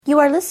You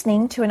are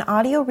listening to an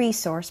audio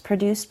resource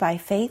produced by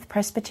Faith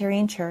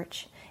Presbyterian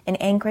Church in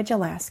Anchorage,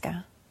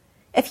 Alaska.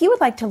 If you would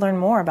like to learn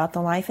more about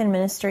the life and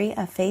ministry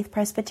of Faith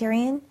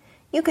Presbyterian,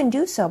 you can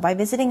do so by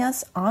visiting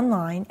us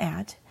online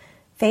at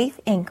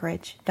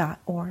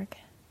faithanchorage.org.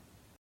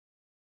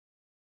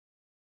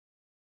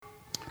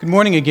 Good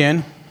morning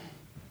again.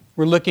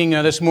 We're looking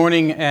this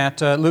morning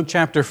at Luke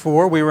chapter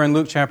 4. We were in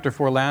Luke chapter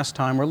 4 last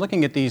time. We're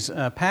looking at these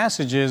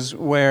passages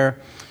where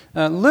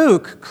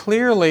Luke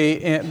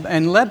clearly,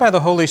 and led by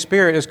the Holy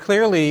Spirit, is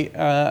clearly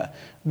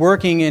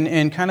working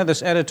in kind of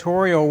this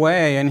editorial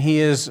way, and he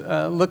is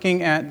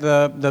looking at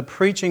the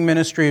preaching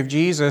ministry of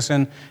Jesus.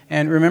 And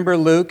remember,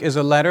 Luke is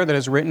a letter that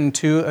is written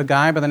to a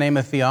guy by the name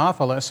of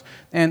Theophilus.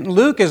 And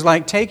Luke is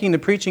like taking the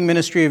preaching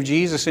ministry of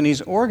Jesus and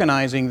he's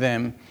organizing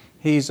them.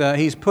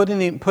 He's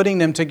putting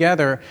them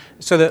together,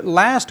 so that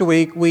last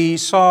week we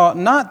saw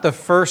not the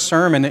first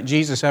sermon that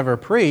Jesus ever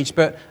preached,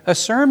 but a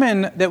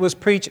sermon that was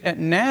preached at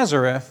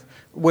Nazareth,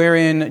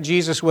 wherein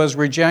Jesus was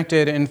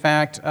rejected. In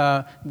fact,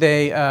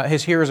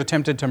 his hearers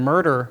attempted to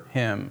murder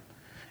him.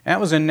 That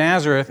was in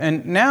Nazareth.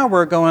 And now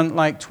we're going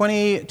like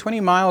 20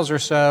 miles or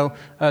so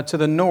to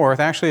the north,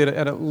 actually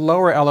at a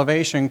lower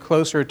elevation,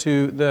 closer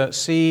to the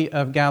Sea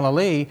of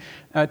Galilee,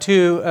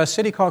 to a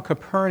city called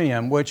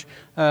Capernaum, which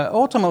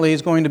ultimately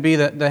is going to be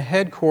the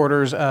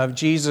headquarters of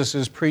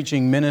Jesus'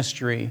 preaching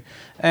ministry.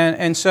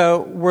 And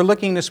so we're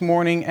looking this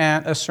morning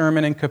at a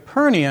sermon in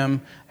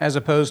Capernaum as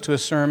opposed to a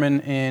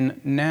sermon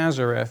in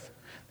Nazareth.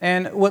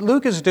 And what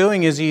Luke is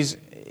doing is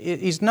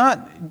he's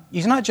not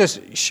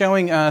just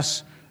showing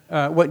us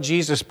what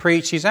Jesus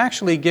preached. He's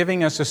actually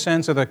giving us a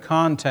sense of the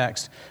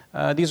context.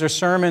 These are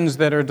sermons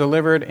that are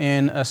delivered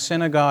in a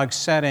synagogue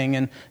setting,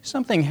 and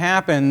something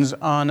happens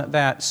on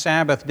that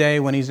Sabbath day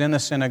when he's in the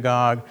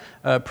synagogue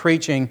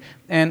preaching.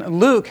 And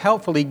Luke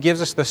helpfully gives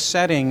us the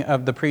setting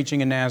of the preaching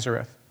in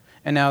Nazareth,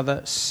 and now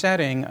the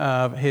setting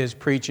of his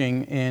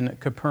preaching in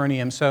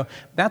Capernaum. So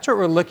that's what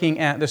we're looking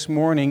at this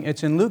morning.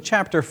 It's in Luke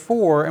chapter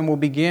 4, and we'll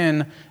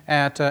begin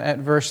at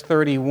verse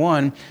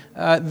 31.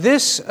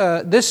 This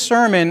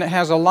sermon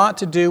has a lot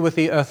to do with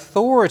the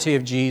authority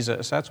of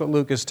Jesus. That's what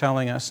Luke is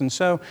telling us. And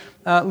so,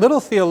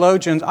 little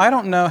theologians, I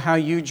don't know how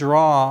you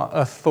draw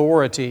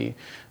authority.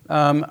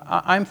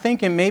 I'm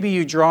thinking maybe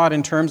you draw it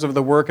in terms of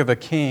the work of a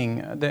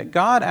king, that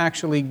God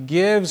actually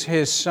gives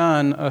His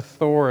Son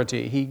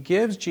authority. He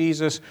gives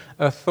Jesus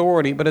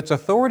authority, but it's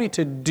authority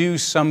to do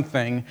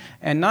something,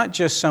 and not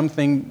just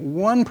something,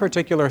 one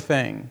particular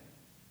thing.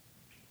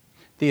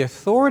 The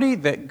authority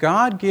that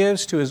God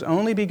gives to His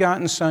only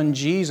begotten Son,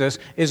 Jesus,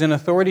 is an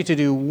authority to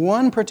do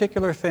one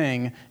particular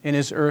thing in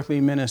His earthly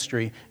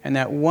ministry. And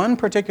that one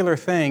particular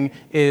thing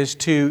is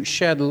to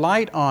shed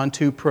light on,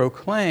 to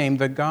proclaim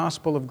the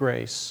gospel of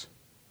grace.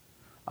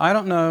 I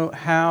don't know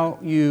how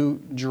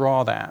you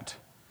draw that,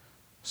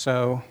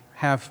 so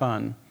have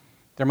fun.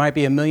 There might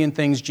be a million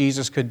things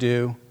Jesus could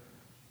do,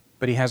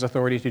 but He has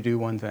authority to do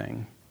one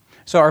thing.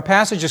 So our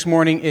passage this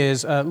morning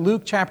is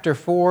Luke chapter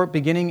 4,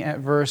 beginning at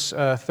verse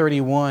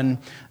 31.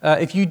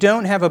 If you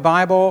don't have a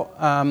Bible,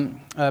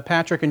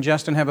 Patrick and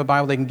Justin have a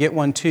Bible. They can get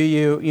one to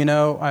you. You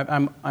know,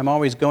 I'm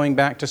always going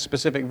back to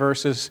specific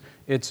verses.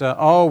 It's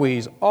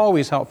always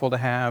helpful to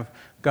have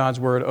God's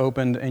Word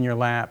opened in your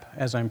lap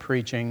as I'm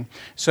preaching.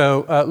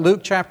 So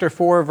Luke chapter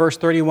 4, verse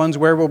 31 is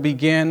where we'll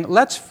begin.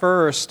 Let's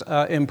first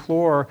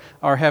implore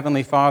our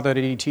Heavenly Father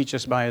that He teach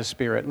us by His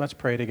Spirit. Let's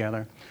pray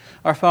together.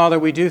 Our Father,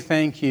 we do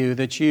thank You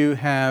that You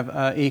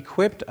have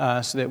equipped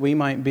us that we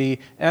might be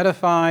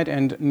edified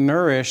and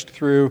nourished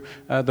through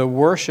the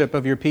worship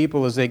of Your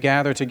people as they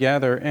gather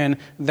together. And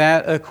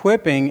that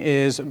equipping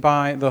is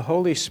by the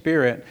Holy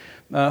Spirit.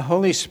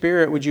 Holy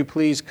Spirit, would You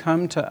please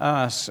come to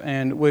us,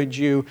 and would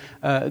You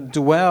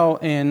dwell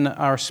in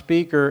our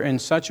speaker in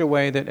such a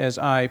way that as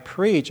I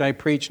preach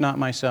not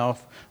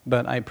myself,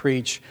 but I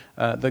preach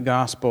the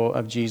gospel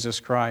of Jesus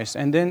Christ.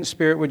 And then,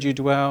 Spirit, would You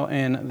dwell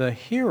in the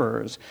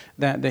hearers,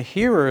 that the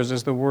hearers,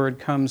 as the word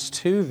comes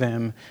to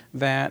them,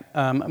 that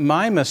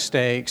my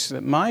mistakes,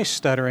 that my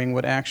stuttering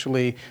would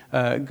actually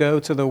go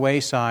to the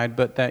wayside,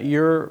 but that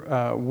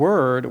Your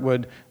word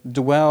would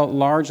dwell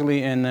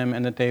largely in them,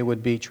 and that they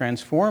would be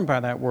transformed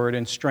by that word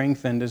and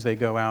strengthened as they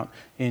go out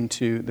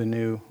into the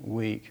new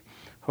week.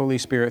 Holy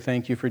Spirit,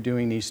 thank You for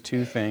doing these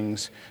two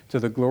things to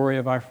the glory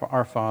of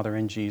our Father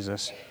in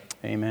Jesus.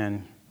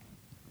 Amen.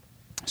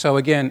 So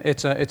again,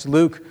 it's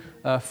Luke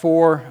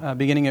 4,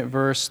 beginning at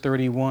verse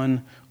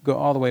 31, go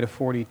all the way to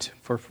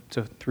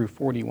through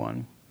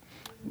 41.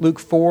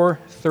 Luke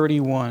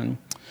 4:31.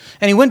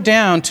 And He went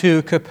down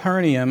to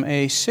Capernaum,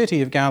 a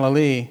city of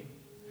Galilee,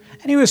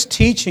 and He was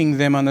teaching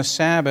them on the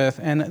Sabbath,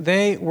 and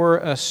they were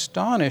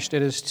astonished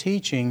at His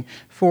teaching,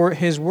 for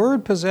His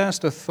word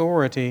possessed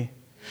authority.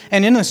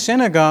 And in the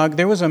synagogue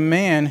there was a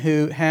man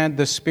who had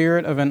the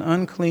spirit of an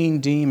unclean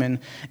demon,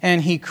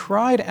 and he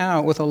cried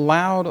out with a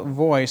loud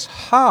voice,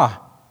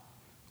 "Ha!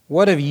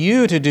 What have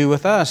You to do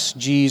with us,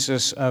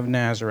 Jesus of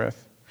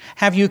Nazareth?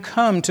 Have You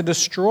come to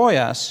destroy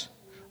us?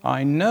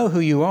 I know who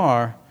You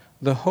are,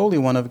 the Holy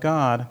One of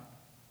God."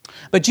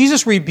 But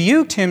Jesus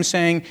rebuked him,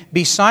 saying,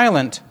 "Be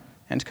silent,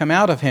 and come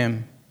out of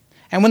him.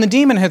 And when the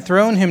demon had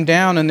thrown him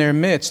down in their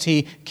midst,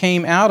 he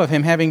came out of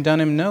him, having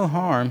done him no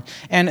harm.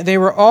 And they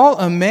were all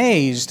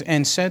amazed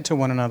and said to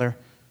one another,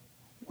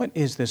 "What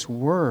is this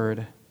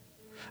word?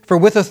 For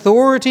with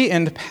authority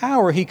and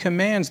power he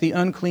commands the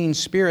unclean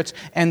spirits,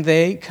 and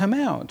they come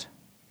out."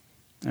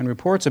 And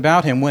reports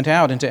about him went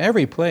out into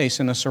every place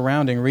in the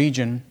surrounding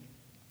region.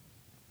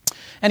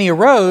 And he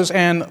arose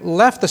and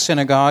left the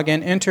synagogue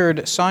and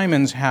entered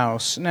Simon's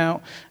house.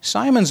 Now,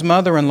 Simon's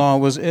mother-in-law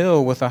was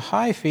ill with a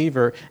high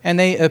fever, and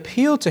they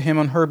appealed to him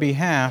on her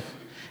behalf.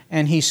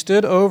 And he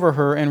stood over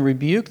her and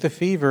rebuked the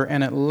fever,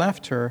 and it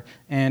left her,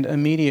 and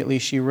immediately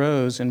she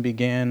rose and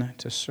began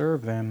to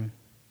serve them.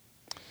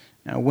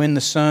 Now, when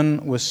the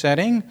sun was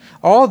setting,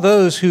 all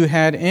those who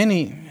had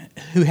any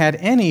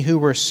who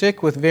were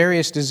sick with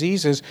various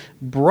diseases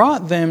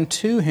brought them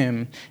to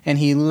him, and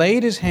he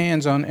laid his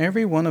hands on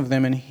every one of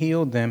them and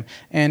healed them.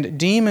 And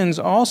demons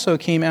also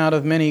came out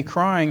of many,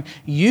 crying,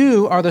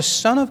 "You are the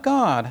Son of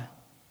God."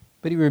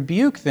 But he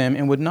rebuked them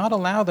and would not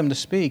allow them to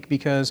speak,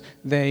 because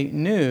they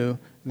knew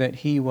that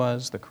he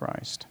was the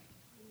Christ.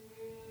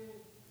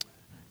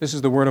 This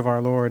is the word of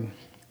our Lord.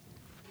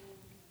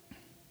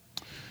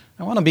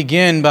 I want to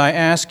begin by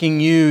asking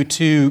you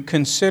to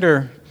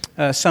consider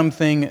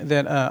something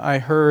that I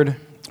heard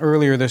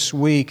earlier this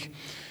week.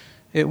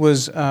 It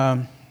was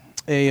a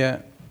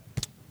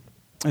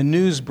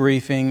news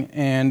briefing,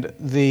 and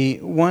the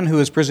one who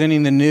was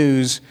presenting the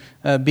news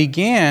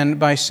began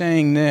by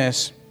saying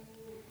this.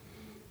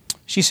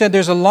 She said,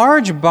 "There's a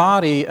large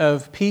body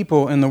of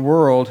people in the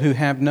world who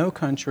have no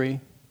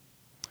country,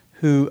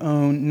 who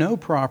own no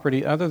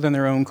property other than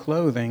their own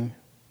clothing.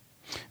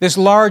 This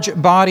large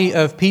body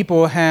of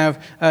people have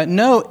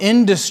no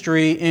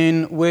industry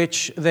in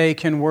which they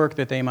can work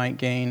that they might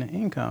gain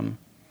income.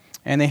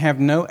 And they have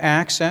no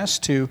access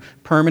to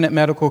permanent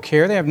medical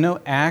care. They have no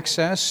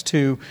access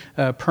to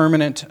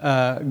permanent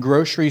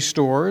grocery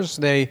stores.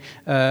 They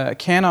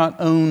cannot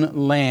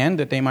own land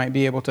that they might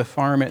be able to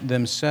farm it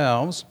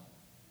themselves.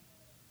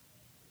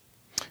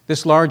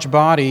 This large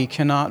body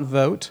cannot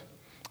vote.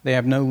 They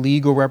have no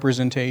legal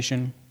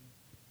representation.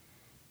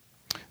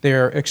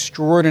 They're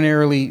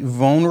extraordinarily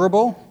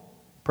vulnerable,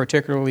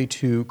 particularly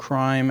to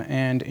crime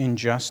and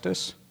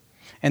injustice.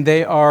 And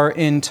they are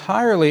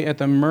entirely at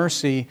the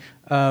mercy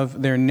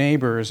of their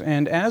neighbors.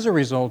 And as a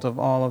result of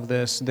all of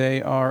this,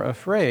 they are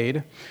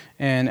afraid,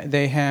 and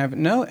they have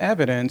no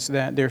evidence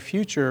that their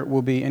future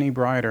will be any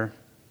brighter.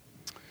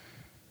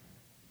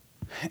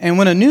 And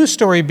when a news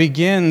story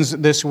begins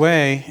this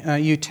way,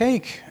 you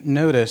take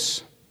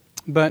notice.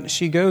 But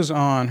she goes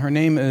on. Her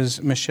name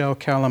is Michelle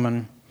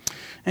Kellerman.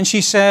 And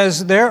she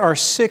says there are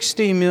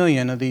 60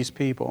 million of these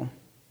people.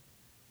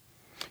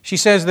 She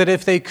says that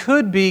if they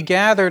could be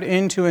gathered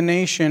into a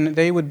nation,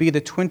 they would be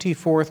the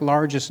 24th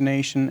largest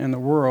nation in the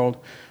world,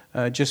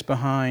 just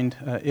behind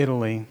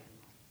Italy.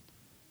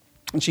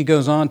 And she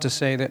goes on to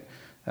say that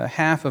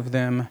half of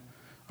them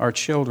are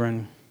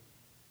children.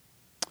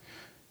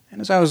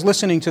 And as I was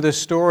listening to this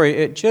story,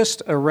 it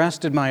just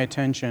arrested my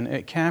attention.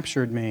 It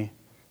captured me.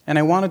 And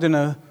I wanted to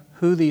know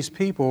who these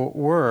people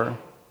were.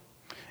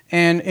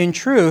 And in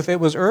truth,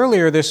 it was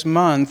earlier this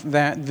month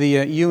that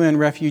the UN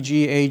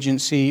Refugee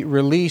Agency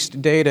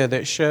released data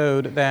that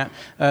showed that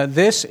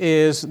this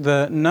is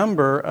the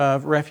number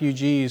of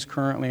refugees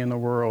currently in the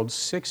world,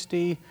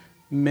 60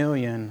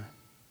 million.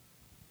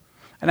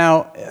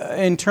 Now,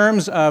 in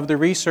terms of the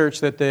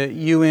research that the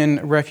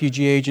UN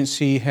Refugee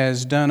Agency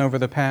has done over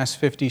the past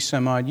 50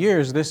 some odd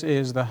years, this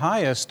is the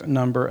highest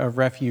number of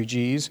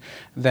refugees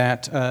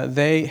that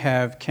they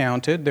have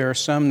counted. There are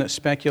some that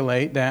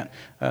speculate that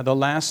the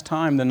last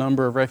time the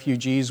number of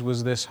refugees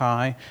was this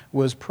high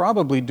was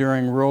probably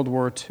during World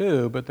War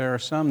II, but there are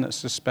some that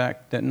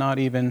suspect that not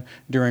even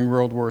during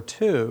World War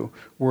II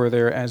were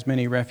there as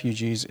many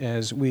refugees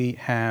as we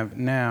have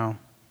now.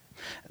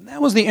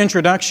 That was the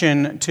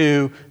introduction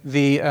to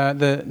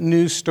the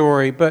news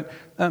story, but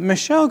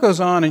Michelle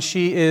goes on and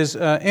she is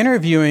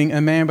interviewing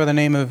a man by the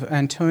name of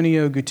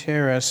Antonio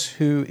Guterres,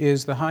 who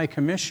is the High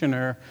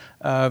Commissioner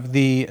of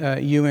the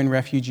UN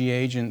Refugee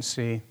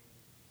Agency.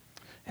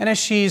 And as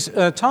she's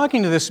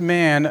talking to this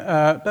man,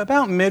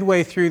 about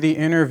midway through the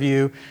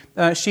interview,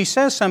 she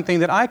says something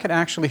that I could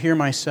actually hear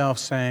myself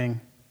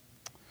saying.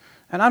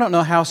 And I don't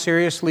know how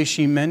seriously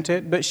she meant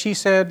it, but she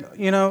said,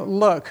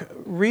 look,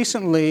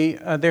 recently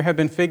there have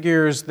been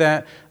figures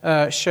that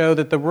show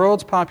that the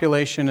world's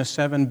population is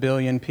 7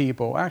 billion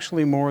people,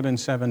 actually more than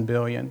 7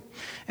 billion.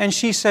 And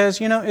she says,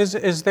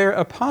 is there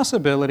a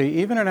possibility,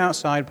 even an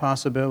outside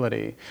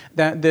possibility,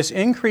 that this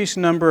increased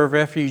number of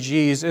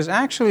refugees is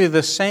actually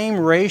the same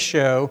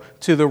ratio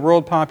to the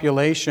world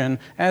population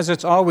as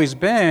it's always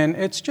been?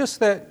 It's just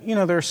that,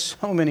 there's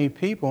so many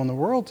people in the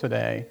world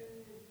today.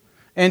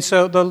 And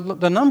so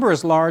the number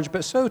is large,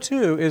 but so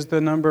too is the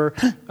number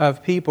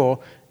of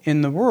people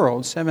in the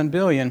world, 7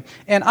 billion.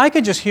 And I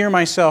could just hear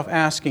myself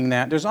asking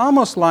that. There's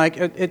almost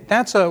like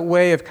that's a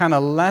way of kind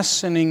of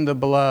lessening the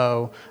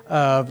blow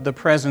of the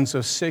presence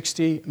of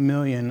 60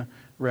 million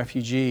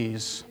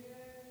refugees.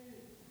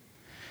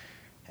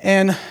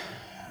 And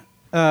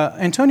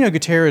Antonio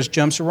Guterres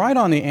jumps right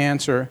on the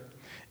answer,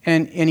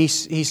 and he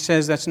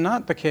says that's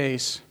not the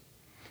case.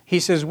 He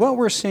says what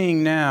we're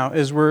seeing now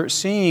is we're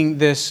seeing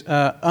this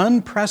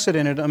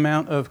unprecedented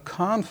amount of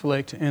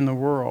conflict in the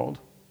world.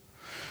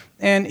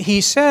 And he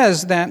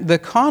says that the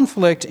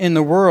conflict in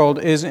the world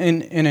is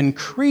an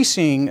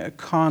increasing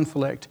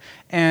conflict,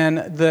 and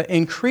the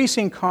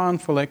increasing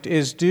conflict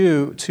is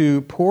due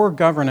to poor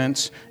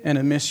governance and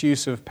a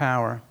misuse of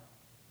power.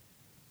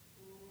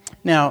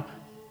 Now,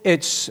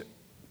 it's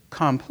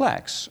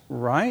complex,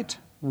 right?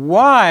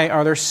 Why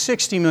are there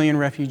 60 million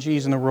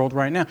refugees in the world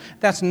right now?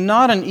 That's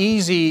not an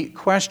easy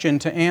question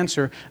to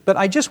answer, but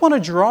I just want to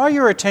draw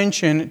your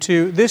attention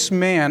to this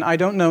man. I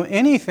don't know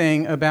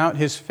anything about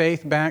his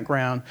faith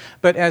background,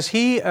 but as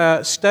he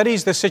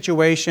studies the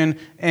situation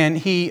and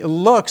he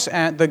looks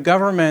at the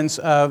governments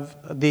of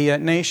the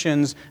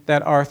nations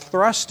that are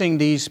thrusting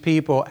these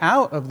people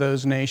out of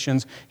those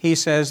nations, he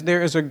says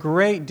there is a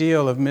great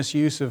deal of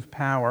misuse of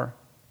power.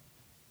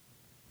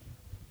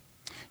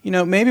 You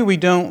know, maybe we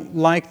don't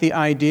like the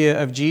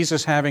idea of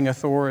Jesus having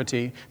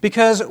authority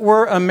because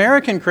we're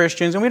American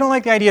Christians and we don't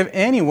like the idea of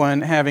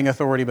anyone having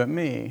authority but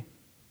me.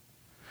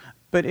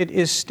 But it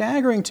is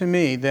staggering to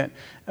me that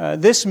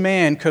this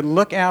man could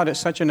look out at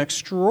such an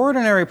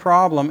extraordinary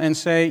problem and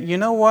say, you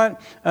know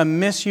what, a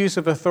misuse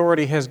of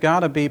authority has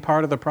got to be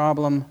part of the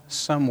problem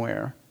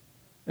somewhere.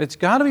 It's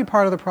got to be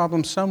part of the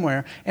problem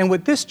somewhere. And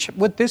what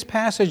this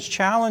passage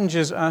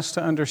challenges us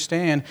to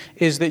understand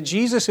is that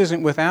Jesus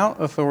isn't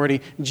without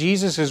authority.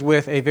 Jesus is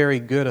with a very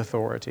good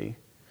authority.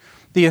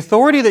 The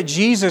authority that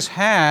Jesus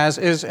has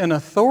is an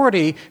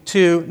authority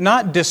to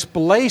not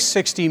displace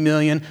 60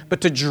 million,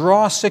 but to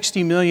draw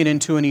 60 million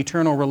into an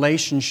eternal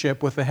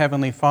relationship with the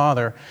Heavenly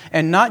Father.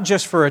 And not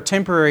just for a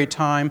temporary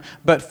time,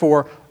 but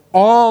for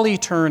all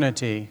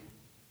eternity.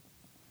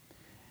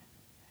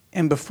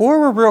 And before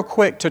we're real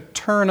quick to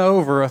turn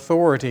over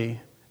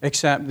authority,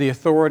 except the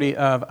authority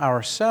of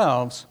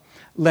ourselves,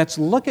 let's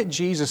look at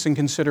Jesus and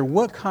consider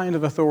what kind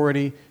of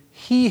authority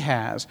He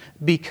has,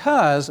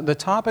 because the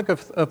topic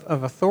of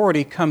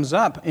authority comes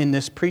up in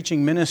this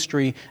preaching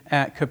ministry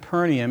at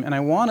Capernaum. And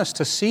I want us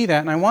to see that,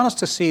 and I want us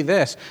to see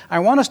this. I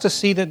want us to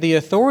see that the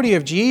authority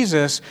of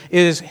Jesus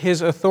is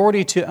His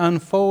authority to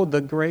unfold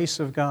the grace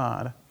of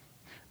God.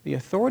 The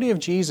authority of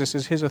Jesus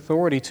is His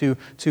authority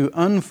to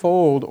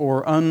unfold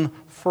or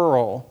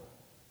unfurl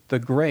the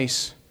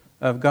grace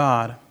of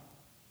God.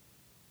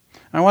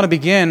 I want to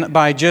begin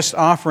by just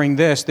offering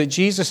this, that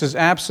Jesus is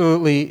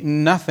absolutely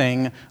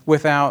nothing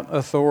without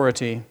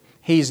authority.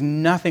 He's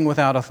nothing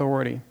without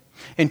authority.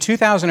 In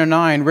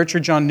 2009,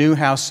 Richard John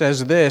Newhouse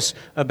says this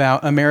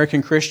about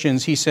American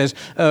Christians. He says,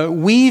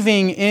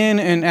 weaving in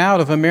and out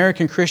of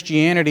American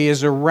Christianity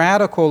is a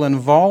radical and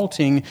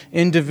vaulting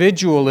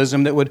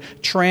individualism that would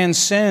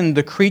transcend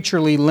the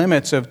creaturely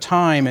limits of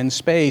time and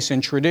space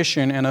and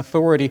tradition and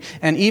authority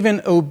and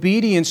even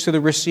obedience to the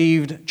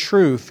received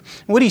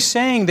truth. What he's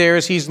saying there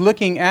is he's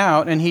looking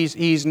out and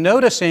he's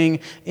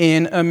noticing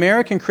in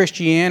American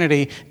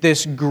Christianity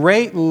this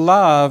great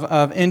love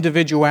of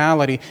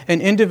individuality, an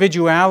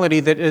individuality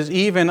that is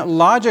even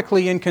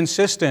logically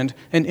inconsistent,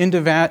 an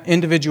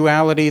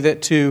individuality that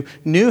to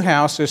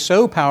Newhouse is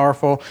so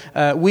powerful,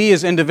 we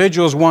as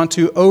individuals want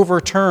to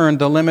overturn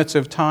the limits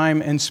of time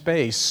and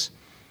space.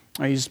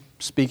 He's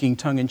speaking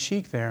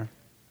tongue-in-cheek there.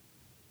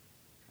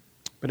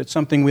 But it's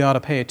something we ought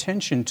to pay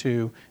attention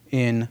to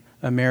in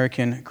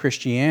American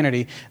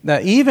Christianity,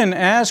 that even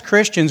as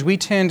Christians, we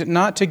tend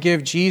not to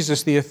give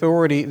Jesus the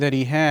authority that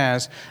He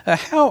has.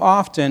 How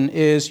often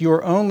is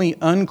your only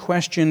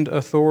unquestioned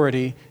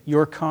authority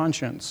your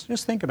conscience?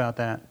 Just think about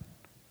that.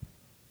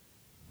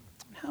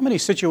 How many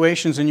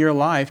situations in your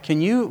life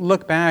can you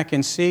look back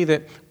and see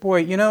that, boy,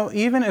 you know,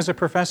 even as a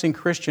professing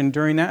Christian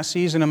during that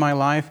season of my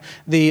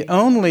life, the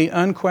only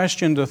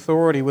unquestioned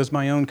authority was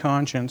my own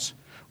conscience?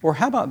 Or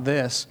how about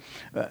this?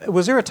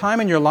 Was there a time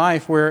in your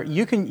life where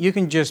you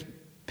can just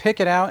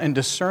pick it out and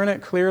discern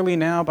it clearly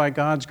now by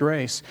God's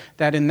grace,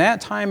 that in that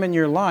time in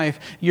your life,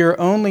 your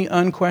only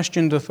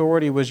unquestioned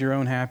authority was your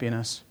own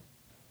happiness?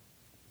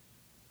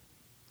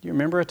 Do you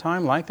remember a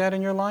time like that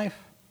in your life?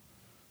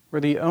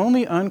 Where the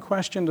only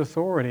unquestioned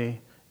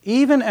authority,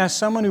 even as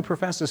someone who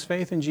professes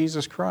faith in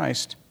Jesus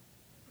Christ,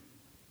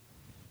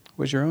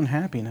 was your own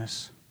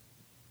happiness?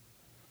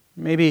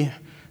 Maybe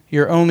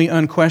your only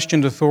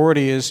unquestioned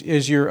authority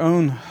is your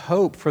own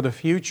hope for the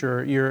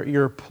future,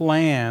 your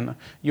plan,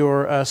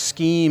 your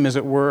scheme, as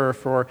it were,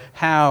 for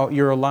how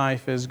your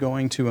life is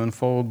going to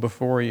unfold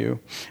before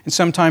you. And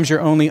sometimes your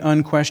only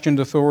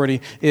unquestioned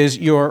authority is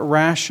your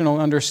rational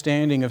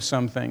understanding of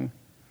something.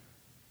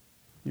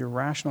 Your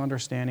rational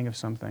understanding of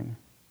something.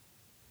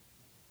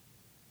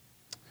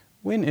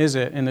 When is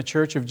it in the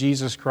Church of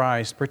Jesus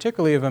Christ,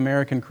 particularly of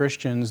American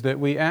Christians, that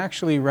we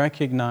actually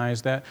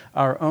recognize that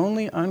our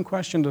only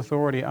unquestioned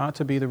authority ought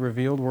to be the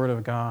revealed Word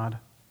of God?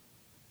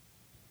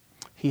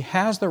 He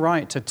has the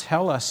right to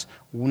tell us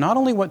not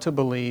only what to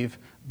believe,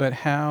 but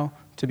how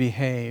to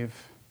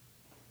behave.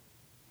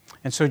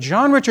 And so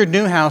John Richard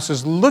Newhouse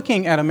is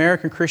looking at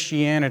American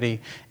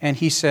Christianity, and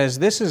he says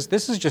this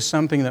is just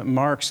something that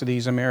marks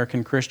these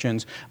American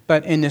Christians.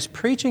 But in this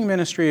preaching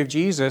ministry of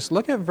Jesus,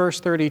 look at verse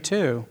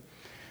 32.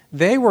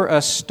 They were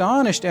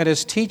astonished at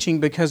his teaching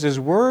because his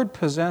word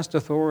possessed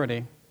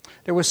authority.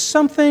 There was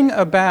something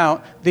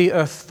about the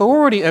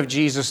authority of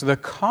Jesus, the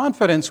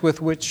confidence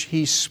with which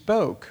he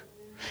spoke.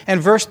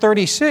 And verse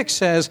 36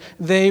 says,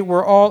 they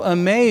were all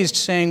amazed,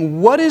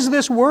 saying, "What is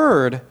this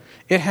word?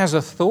 It has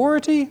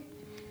authority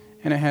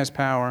and it has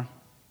power."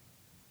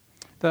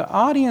 The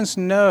audience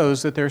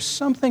knows that there's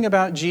something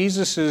about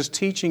Jesus'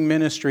 teaching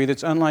ministry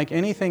that's unlike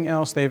anything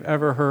else they've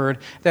ever heard,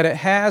 that it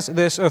has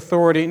this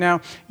authority.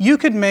 Now, you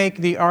could make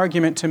the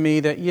argument to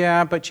me that,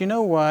 yeah, but you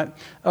know what?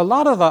 A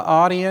lot of the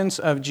audience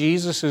of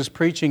Jesus'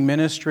 preaching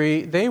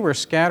ministry, they were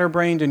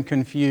scatterbrained and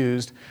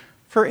confused.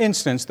 For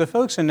instance, the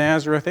folks in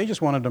Nazareth, they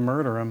just wanted to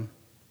murder him.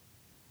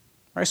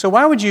 Right? So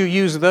why would you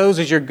use those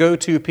as your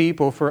go-to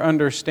people for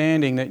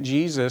understanding that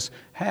Jesus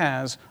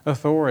has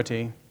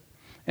authority?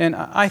 And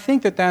I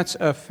think that that's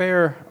a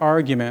fair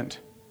argument.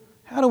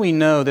 How do we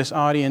know this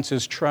audience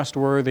is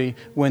trustworthy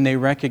when they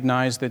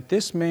recognize that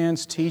this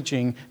man's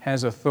teaching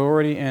has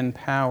authority and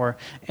power?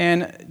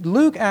 And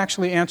Luke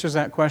actually answers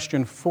that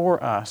question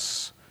for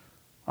us,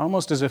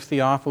 almost as if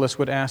Theophilus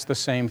would ask the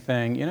same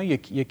thing. You know,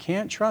 you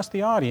can't trust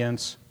the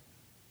audience.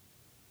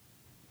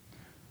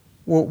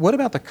 Well, what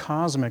about the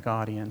cosmic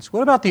audience?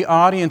 What about the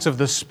audience of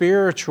the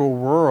spiritual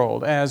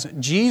world? As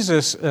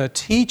Jesus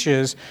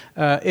teaches,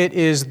 it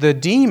is the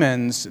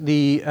demons,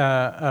 the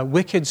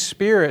wicked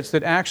spirits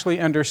that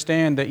actually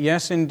understand that,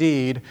 yes,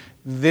 indeed,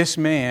 this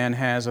man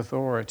has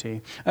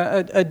authority.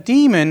 A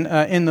demon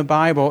in the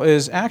Bible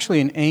is actually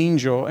an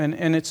angel,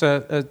 and it's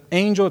an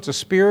angel, it's a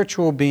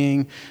spiritual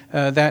being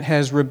that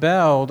has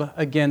rebelled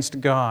against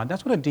God.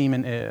 That's what a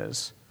demon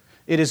is.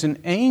 It is an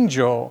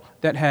angel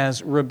that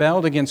has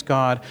rebelled against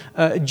God.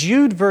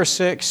 Jude verse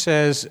 6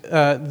 says,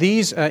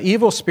 these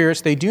evil spirits,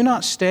 they do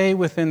not stay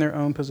within their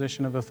own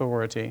position of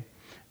authority.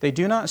 They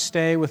do not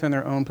stay within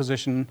their own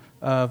position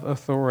of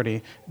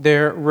authority.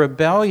 They're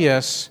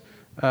rebellious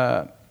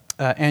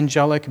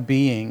angelic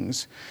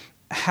beings.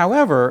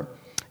 However,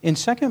 in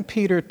 2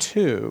 Peter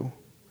 2,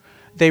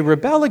 they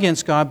rebel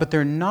against God, but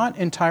they're not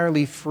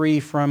entirely free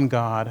from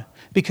God.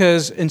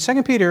 Because in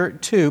 2 Peter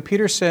 2,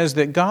 Peter says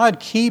that God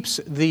keeps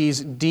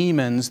these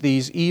demons,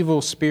 these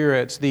evil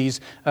spirits,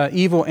 these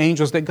evil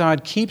angels, that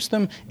God keeps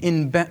them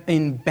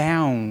in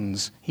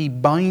bounds. He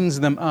binds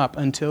them up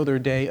until their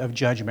day of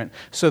judgment.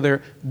 So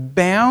they're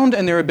bound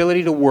in their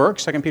ability to work,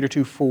 2 Peter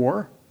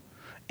 2:4,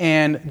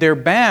 and they're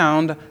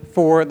bound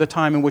for the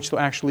time in which they'll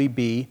actually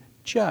be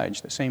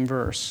judged, the same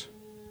verse.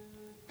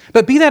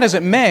 But be that as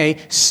it may,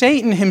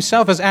 Satan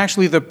himself is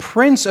actually the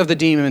prince of the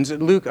demons.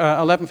 Luke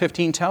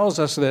 11:15 tells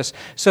us this.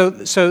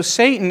 So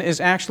Satan is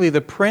actually the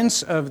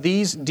prince of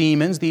these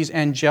demons, these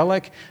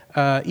angelic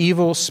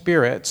evil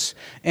spirits,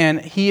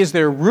 and he is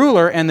their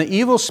ruler, and the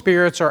evil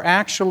spirits are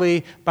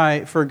actually,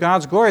 for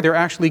God's glory, they're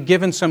actually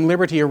given some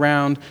liberty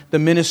around the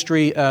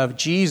ministry of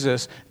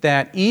Jesus,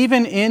 that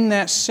even in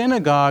that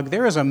synagogue,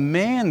 there is a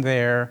man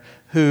there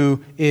who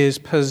is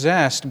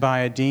possessed by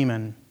a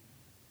demon.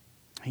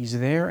 He's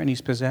there and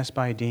he's possessed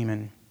by a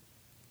demon.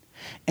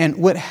 And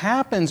what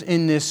happens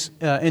in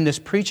this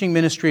preaching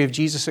ministry of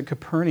Jesus at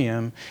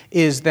Capernaum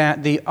is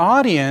that the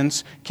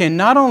audience can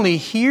not only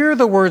hear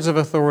the words of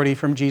authority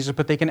from Jesus,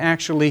 but they can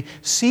actually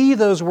see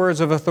those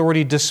words of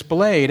authority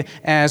displayed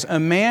as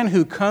a man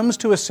who comes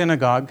to a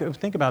synagogue.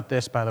 Think about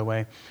this, by the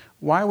way.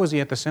 Why was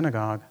he at the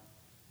synagogue?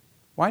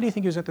 Why do you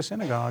think he was at the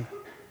synagogue?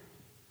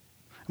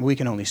 We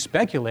can only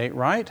speculate,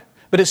 right?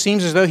 But it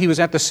seems as though he was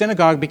at the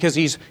synagogue because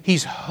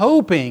he's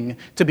hoping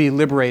to be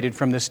liberated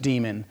from this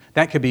demon.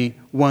 That could be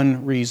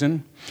one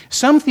reason.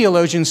 Some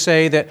theologians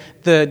say that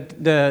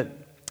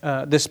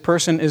this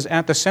person is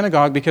at the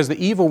synagogue because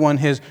the evil one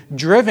has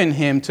driven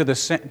him to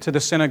the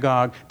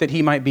synagogue, that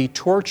he might be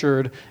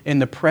tortured in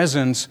the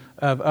presence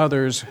of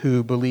others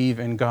who believe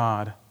in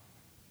God.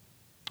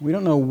 We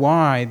don't know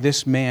why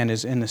this man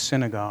is in the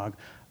synagogue,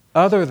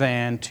 other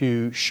than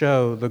to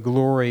show the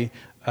glory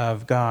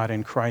of God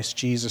and Christ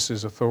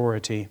Jesus'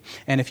 authority.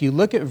 And if you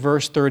look at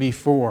verse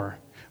 34,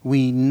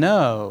 we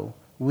know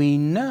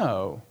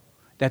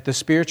that the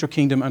spiritual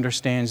kingdom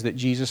understands that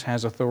Jesus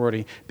has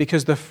authority,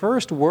 because the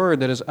first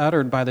word that is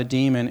uttered by the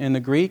demon in the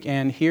Greek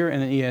and here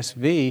in the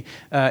ESV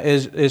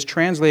is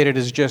translated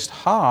as just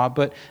ha,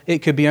 but it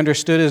could be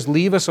understood as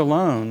leave us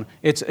alone.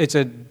 It's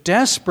a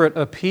desperate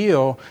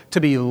appeal to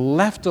be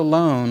left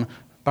alone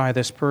by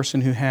this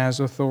person who has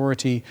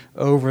authority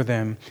over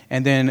them.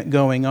 And then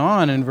going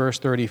on in verse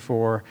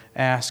 34,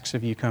 asks,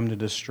 "Have you come to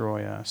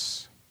destroy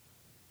us?"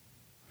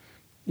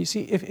 You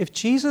see, if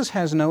Jesus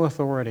has no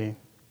authority,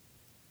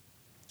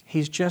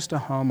 he's just a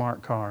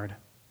Hallmark card.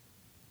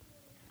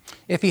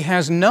 If he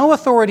has no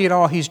authority at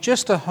all, he's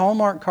just a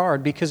Hallmark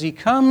card, because he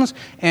comes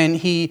and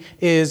he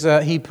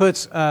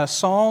puts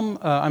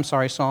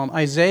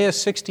Isaiah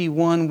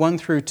 61, 1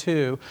 through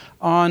 2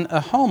 on a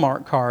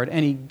Hallmark card,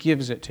 and he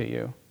gives it to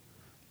you.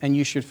 And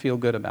you should feel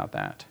good about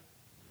that.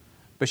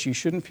 but you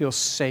shouldn't feel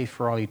safe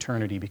for all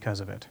eternity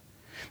because of it.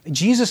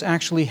 Jesus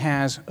actually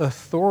has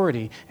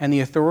authority, and the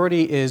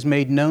authority is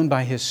made known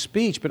by his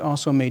speech, but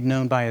also made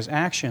known by his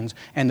actions.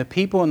 And the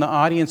people in the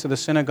audience of the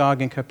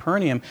synagogue in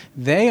Capernaum,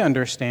 they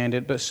understand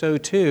it, but so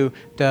too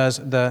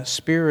does the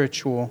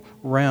spiritual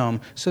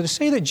realm. So to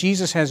say that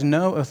Jesus has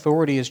no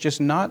authority is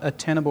just not a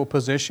tenable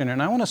position.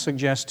 And I want to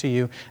suggest to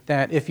you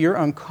that if you're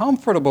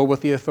uncomfortable with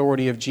the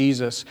authority of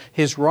Jesus,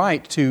 his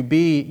right to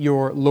be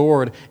your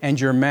Lord and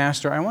your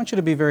master, I want you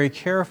to be very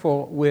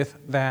careful with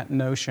that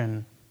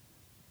notion.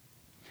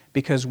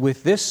 Because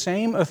with this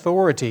same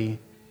authority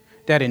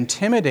that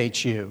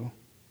intimidates you,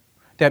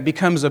 that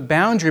becomes a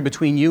boundary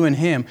between you and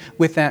him,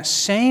 with that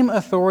same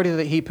authority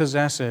that he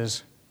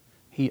possesses,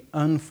 he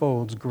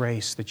unfolds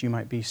grace that you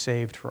might be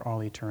saved for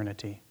all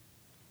eternity.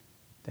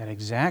 That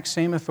exact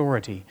same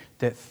authority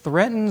that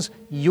threatens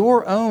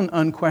your own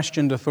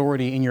unquestioned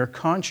authority in your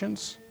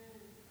conscience,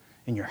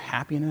 in your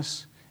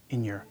happiness,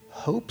 in your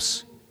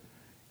hopes,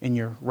 in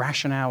your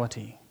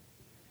rationality.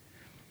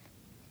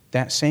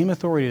 That same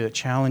authority that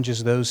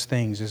challenges those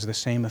things is the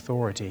same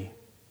authority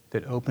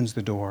that opens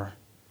the door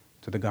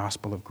to the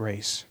gospel of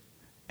grace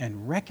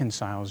and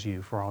reconciles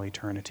you for all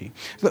eternity.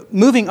 Look,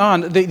 moving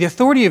on, the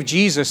authority of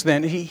Jesus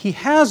then, he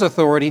has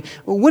authority.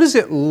 What is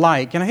it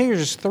like? And I think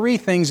there's just three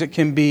things that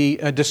can be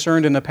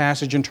discerned in the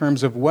passage in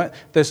terms of what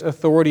this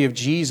authority of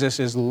Jesus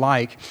is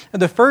like.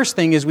 The first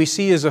thing is we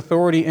see his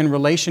authority in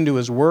relation to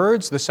his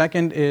words. The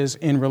second is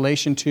in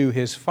relation to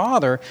his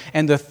Father.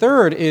 And the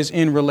third is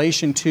in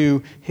relation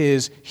to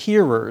his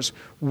hearers.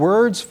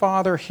 Words,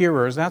 Father,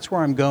 hearers. That's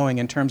where I'm going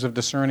in terms of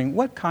discerning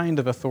what kind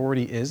of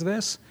authority is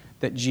this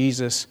that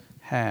Jesus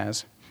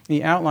has.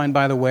 The outline,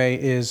 by the way,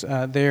 is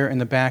there in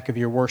the back of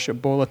your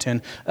worship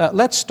bulletin.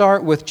 Let's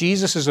start with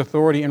Jesus'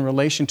 authority in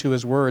relation to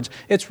his words.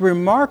 It's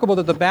remarkable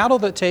that the battle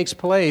that takes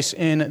place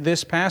in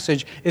this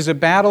passage is a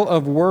battle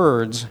of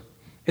words.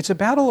 It's a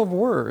battle of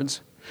words.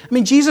 I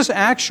mean, Jesus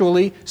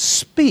actually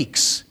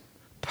speaks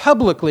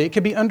publicly. It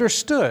can be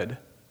understood.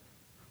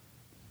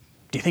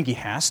 Do you think he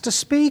has to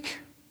speak?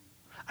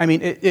 I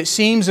mean, it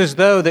seems as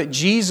though that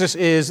Jesus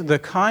is the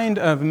kind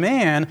of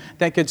man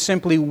that could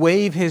simply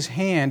wave his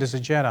hand as a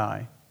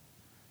Jedi,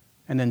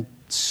 and then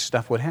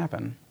stuff would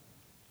happen.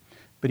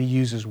 But he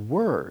uses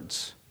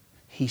words.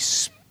 He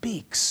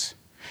speaks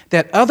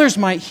that others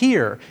might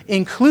hear,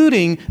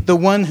 including the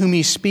one whom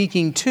he's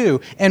speaking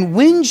to. And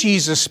when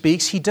Jesus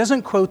speaks, he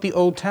doesn't quote the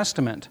Old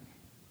Testament.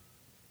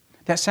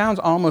 That sounds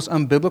almost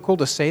unbiblical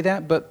to say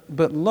that, but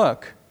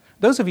look.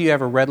 Those of you who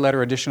have a red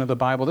letter edition of the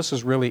Bible, this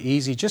is really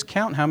easy. Just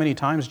count how many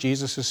times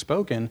Jesus has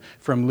spoken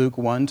from Luke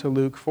 1 to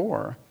Luke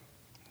 4.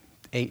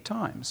 8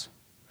 times.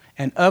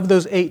 And of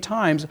those 8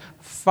 times,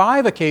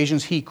 5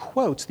 occasions he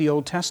quotes the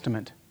Old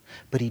Testament.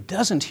 But he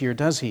doesn't here,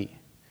 does he?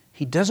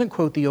 He doesn't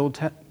quote the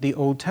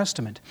Old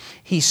Testament.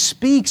 He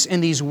speaks,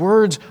 and these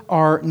words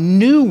are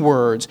new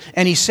words.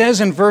 And he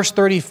says in verse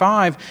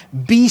 35,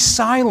 "Be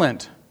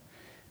silent."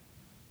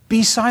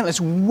 Be silent. It's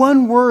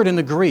one word in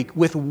the Greek.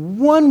 With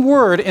one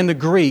word in the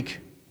Greek,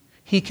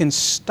 he can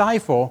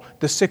stifle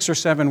the 6 or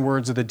 7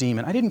 words of the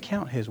demon. I didn't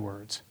count his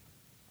words.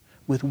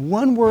 With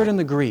one word in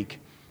the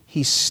Greek,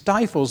 he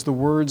stifles the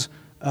words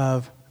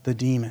of the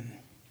demon.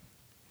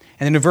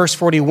 And then in verse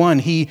 41,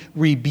 he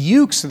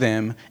rebukes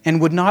them and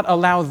would not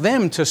allow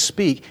them to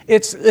speak.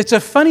 It's a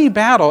funny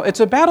battle. It's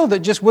a battle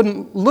that just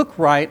wouldn't look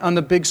right on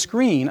the big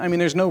screen. I mean,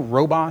 there's no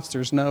robots,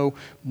 there's no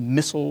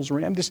missiles.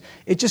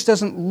 It just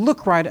doesn't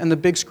look right on the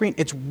big screen.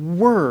 It's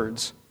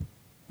words.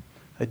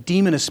 A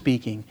demon is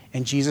speaking,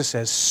 and Jesus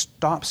says,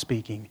 "Stop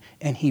speaking."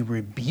 And he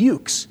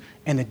rebukes,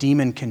 and the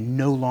demon can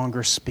no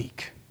longer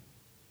speak.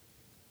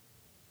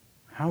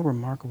 How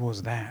remarkable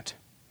is that?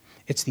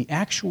 It's the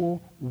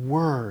actual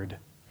word.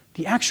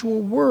 The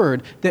actual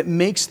word that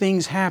makes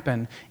things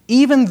happen,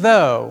 even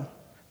though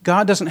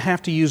God doesn't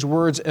have to use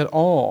words at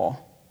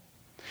all.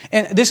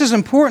 And this is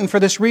important for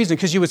this reason,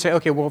 because you would say,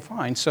 okay, well,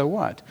 fine, so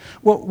what?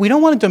 Well, we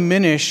don't want to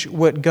diminish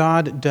what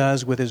God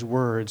does with his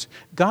words.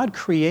 God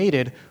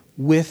created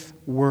with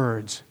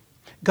words.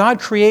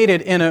 God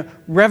created in a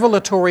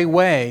revelatory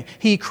way.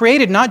 He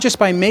created not just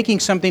by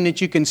making something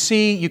that you can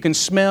see, you can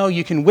smell,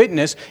 you can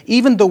witness.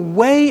 Even the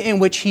way in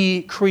which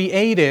he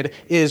created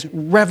is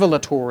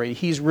revelatory.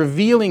 He's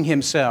revealing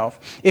himself.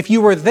 If you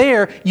were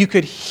there, you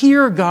could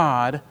hear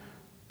God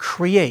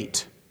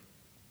create.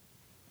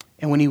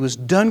 And when he was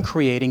done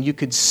creating, you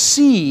could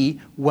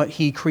see what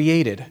he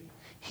created.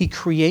 He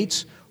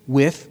creates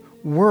with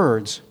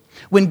words.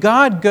 When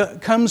God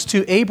comes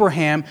to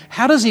Abraham,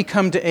 how does he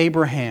come to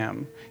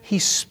Abraham? He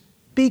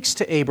speaks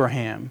to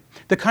Abraham.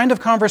 The kind of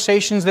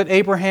conversations that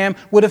Abraham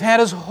would have had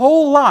his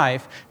whole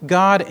life,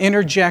 God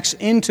interjects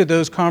into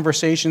those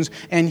conversations,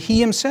 and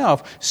he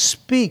himself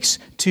speaks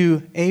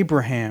to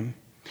Abraham.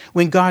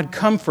 When God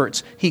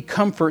comforts, he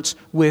comforts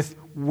with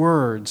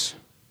words.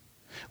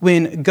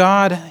 When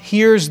God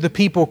hears the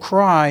people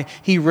cry,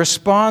 he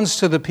responds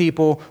to the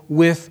people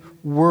with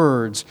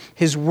words.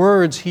 His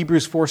words,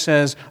 Hebrews 4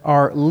 says,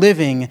 are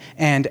living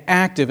and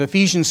active.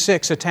 Ephesians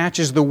 6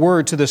 attaches the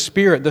Word to the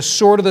Spirit. The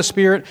sword of the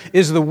Spirit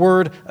is the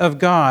Word of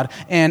God.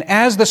 And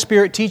as the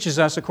Spirit teaches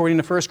us, according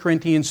to 1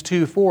 Corinthians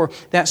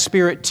 2:4, that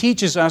Spirit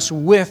teaches us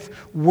with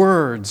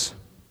words.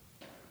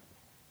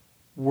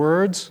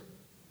 Words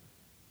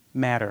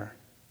matter.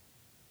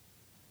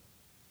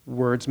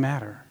 Words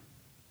matter.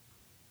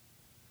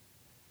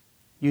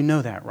 You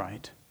know that,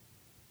 right?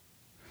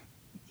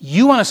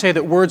 You want to say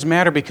that words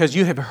matter because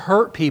you have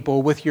hurt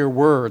people with your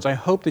words. I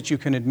hope that you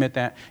can admit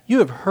that. You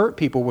have hurt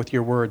people with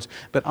your words.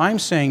 But I'm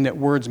saying that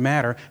words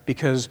matter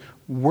because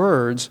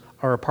words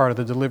are a part of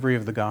the delivery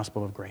of the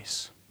gospel of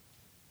grace.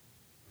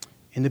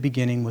 In the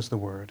beginning was the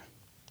Word,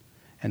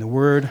 and the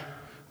Word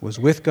was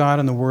with God,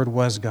 and the Word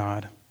was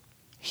God.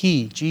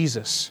 He,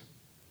 Jesus,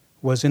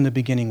 was in the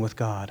beginning with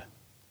God.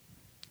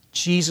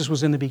 Jesus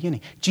was in the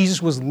beginning.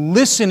 Jesus was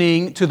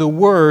listening to the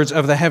words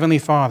of the Heavenly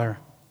Father.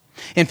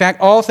 In fact,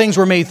 all things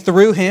were made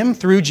through Him,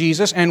 through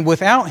Jesus, and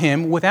without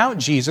Him, without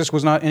Jesus,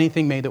 was not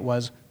anything made that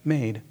was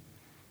made.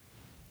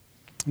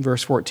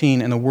 Verse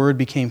 14, and the Word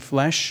became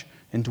flesh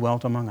and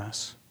dwelt among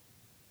us.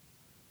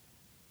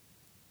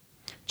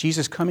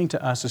 Jesus coming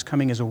to us is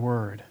coming as a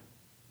Word.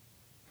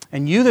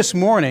 And you this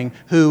morning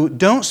who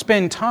don't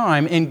spend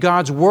time in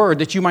God's Word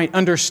that you might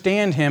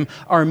understand Him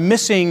are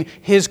missing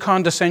His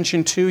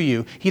condescension to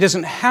you. He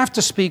doesn't have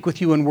to speak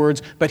with you in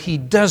words, but He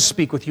does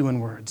speak with you in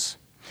words.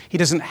 He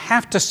doesn't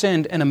have to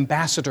send an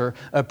ambassador,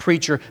 a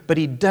preacher, but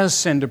He does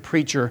send a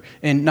preacher,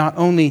 and not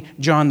only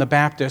John the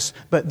Baptist,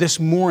 but this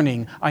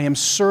morning I am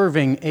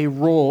serving a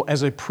role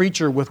as a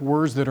preacher with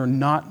words that are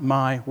not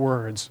my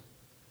words.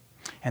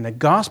 And the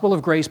gospel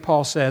of grace,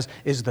 Paul says,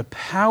 is the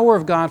power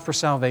of God for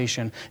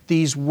salvation.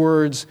 These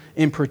words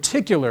in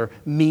particular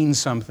mean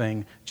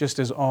something, just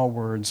as all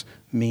words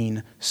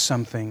mean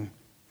something.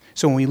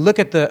 So when we look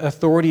at the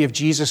authority of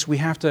Jesus, we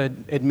have to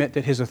admit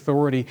that His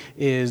authority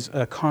is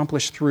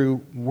accomplished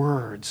through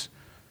words.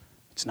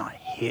 It's not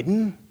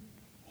hidden.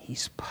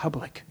 He's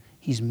public.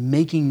 He's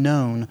making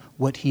known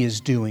what He is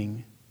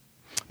doing.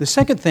 The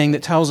second thing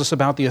that tells us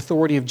about the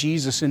authority of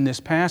Jesus in this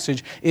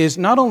passage is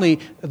not only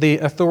the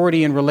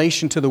authority in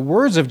relation to the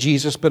words of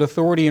Jesus, but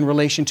authority in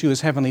relation to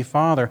His Heavenly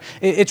Father.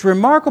 It's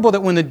remarkable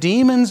that when the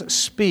demons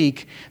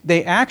speak,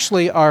 they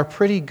actually are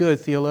pretty good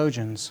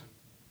theologians.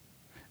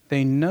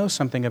 They know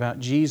something about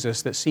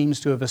Jesus that seems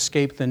to have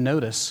escaped the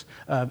notice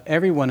of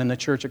everyone in the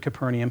church at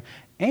Capernaum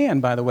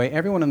and, by the way,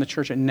 everyone in the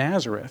church at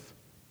Nazareth.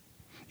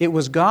 It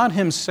was God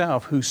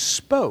Himself who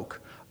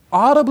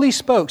audibly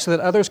spoke so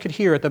that others could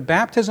hear at the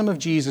baptism of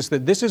Jesus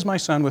that this is my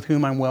Son with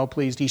whom I'm well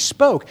pleased. He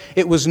spoke,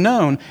 it was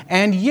known,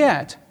 and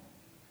yet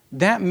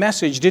that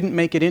message didn't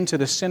make it into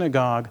the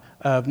synagogue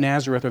of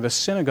Nazareth or the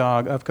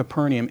synagogue of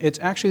Capernaum. It's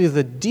actually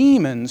the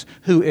demons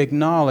who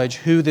acknowledge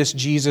who this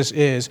Jesus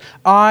is.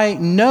 I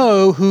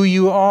know who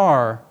you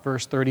are,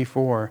 verse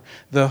 34,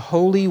 the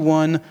Holy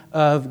One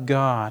of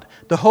God.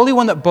 The Holy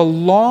One that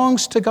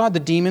belongs to God, the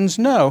demons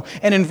know.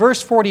 And in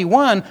verse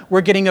 41,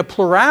 we're getting a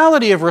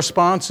plurality of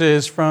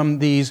responses from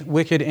these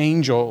wicked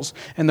angels.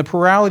 And the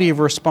plurality of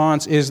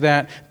response is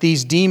that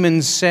these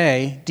demons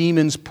say,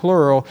 demons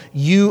plural,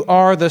 you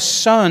are the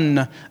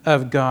Son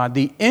of God.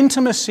 The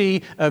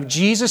intimacy of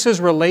Jesus'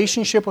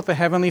 relationship with the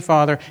Heavenly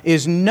Father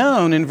is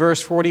known in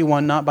verse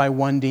 41 not by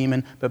one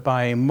demon, but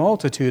by a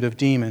multitude of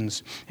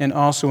demons. And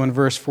also in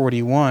verse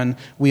 41,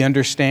 we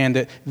understand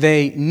that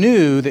they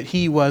knew that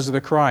He was the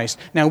Christ.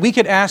 Now, we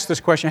could ask this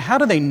question, how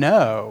do they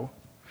know?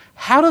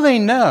 How do they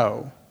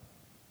know?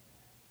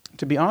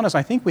 To be honest,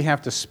 I think we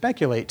have to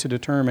speculate to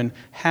determine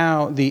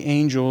how the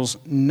angels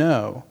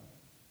know.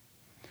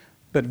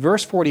 But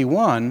verse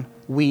 41,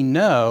 we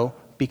know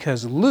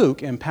because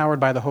Luke, empowered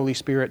by the Holy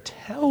Spirit,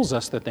 tells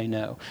us that they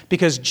know.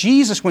 Because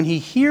Jesus, when He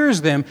hears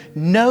them,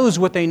 knows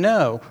what they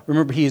know.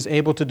 Remember, He is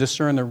able to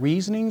discern the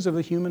reasonings of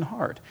the human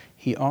heart.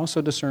 He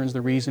also discerns the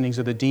reasonings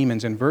of the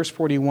demons. And verse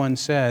 41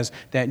 says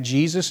that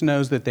Jesus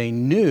knows that they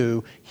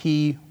knew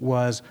He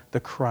was the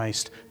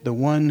Christ, the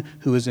one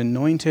who is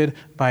anointed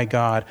by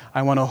God.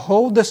 I want to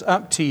hold this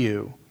up to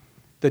you.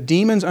 The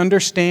demons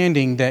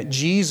understanding that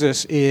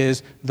Jesus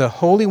is the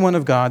Holy One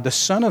of God, the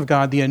Son of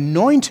God, the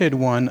Anointed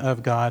One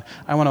of God.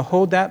 I want to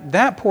hold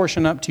that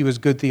portion up to you as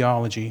good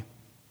theology.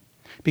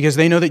 Because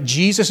they know that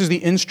Jesus is the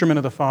instrument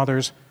of the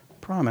Father's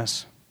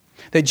promise.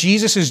 That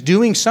Jesus is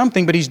doing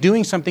something, but He's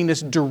doing something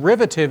that's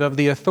derivative of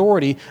the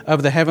authority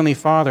of the Heavenly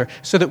Father.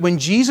 So that when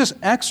Jesus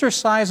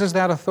exercises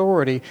that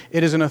authority,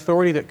 it is an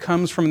authority that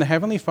comes from the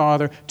Heavenly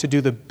Father to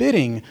do the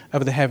bidding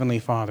of the Heavenly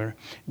Father.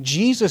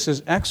 Jesus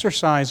is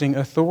exercising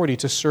authority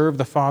to serve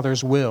the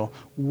Father's will.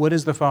 What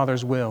is the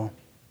Father's will?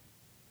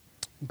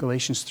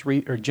 Genesis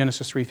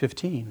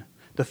 3:15.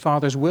 The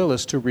Father's will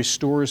is to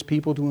restore His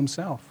people to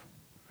Himself.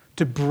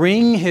 To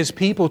bring His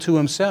people to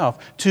Himself,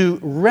 to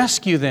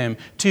rescue them,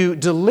 to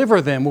deliver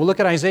them. We'll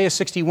look at Isaiah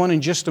 61 in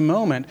just a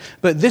moment.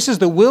 But this is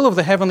the will of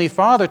the Heavenly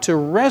Father, to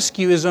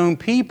rescue His own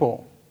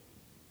people.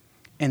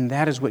 And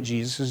that is what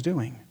Jesus is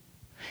doing.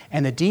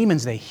 And the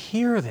demons, they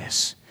hear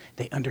this.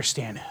 They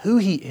understand who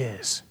He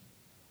is.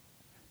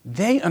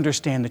 They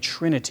understand the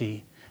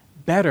Trinity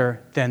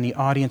better than the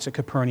audience at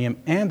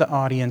Capernaum and the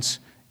audience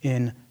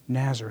in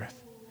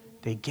Nazareth.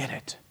 They get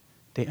it.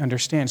 They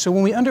understand. So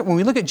when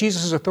we look at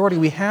Jesus' authority,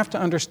 we have to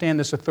understand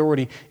this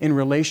authority in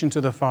relation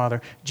to the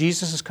Father.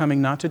 Jesus is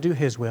coming not to do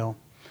his will,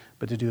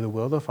 but to do the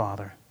will of the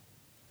Father.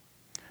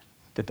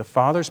 That the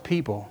Father's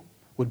people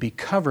would be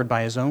covered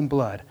by his own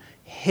blood.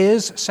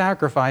 His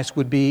sacrifice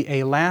would be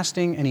a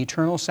lasting and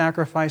eternal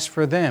sacrifice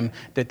for them,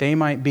 that they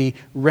might be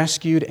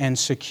rescued and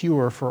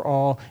secure for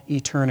all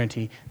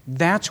eternity.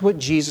 That's what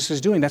Jesus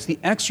is doing. That's the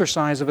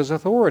exercise of his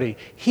authority.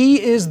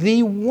 He is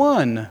the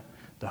one,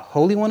 the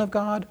Holy One of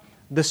God,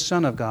 the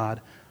Son of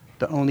God,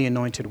 the only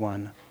anointed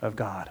one of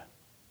God.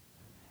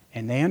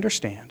 And they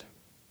understand.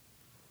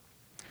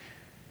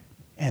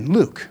 And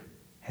Luke,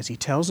 as he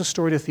tells the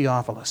story to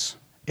Theophilus,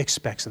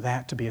 expects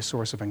that to be a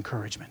source of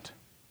encouragement.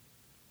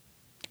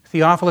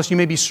 Theophilus, you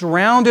may be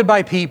surrounded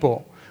by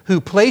people who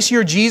place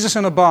your Jesus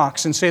in a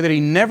box and say that he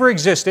never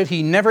existed,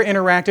 he never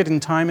interacted in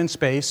time and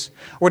space,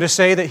 or to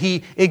say that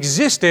he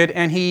existed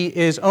and he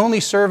is only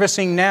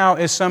servicing now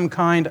as some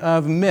kind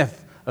of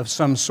myth of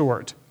some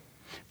sort.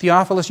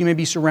 Theophilus, you may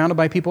be surrounded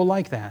by people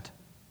like that.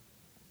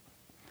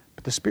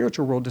 But the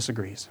spiritual world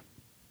disagrees.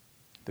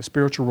 The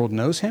spiritual world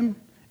knows him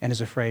and is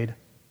afraid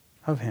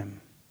of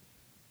him.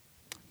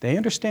 They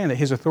understand that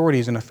his authority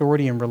is an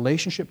authority in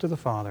relationship to the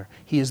Father.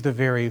 He is the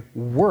very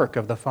work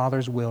of the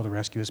Father's will to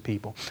rescue his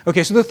people.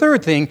 Okay, so the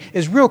third thing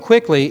is real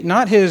quickly,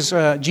 not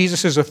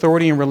Jesus'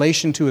 authority in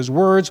relation to his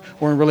words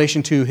or in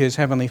relation to his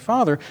heavenly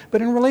Father,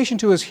 but in relation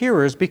to his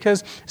hearers,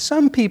 because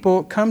some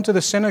people come to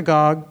the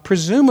synagogue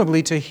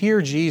presumably to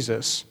hear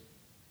Jesus.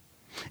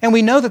 And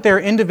we know that there are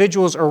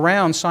individuals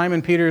around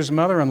Simon Peter's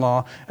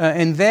mother-in-law,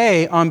 and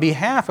they, on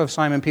behalf of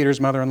Simon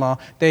Peter's mother-in-law,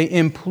 they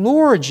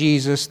implore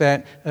Jesus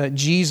that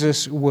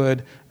Jesus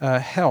would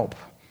help,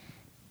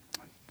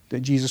 that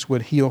Jesus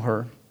would heal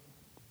her.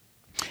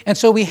 And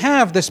so we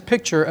have this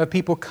picture of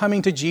people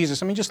coming to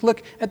Jesus. I mean, just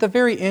look at the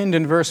very end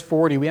in verse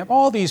 40. We have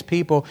all these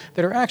people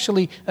that are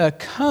actually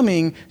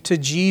coming to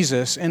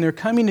Jesus, and they're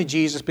coming to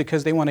Jesus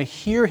because they want to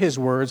hear his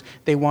words.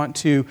 They want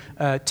to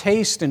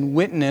taste and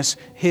witness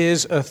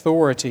his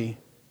authority.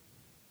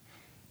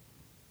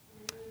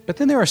 But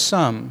then there are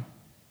some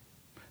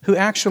who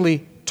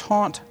actually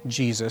taunt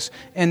Jesus,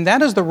 and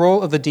that is the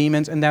role of the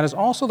demons, and that is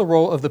also the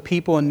role of the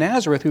people in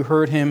Nazareth who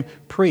heard him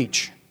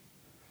preach.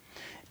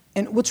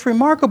 And what's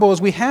remarkable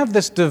is we have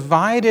this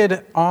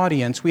divided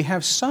audience. We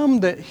have some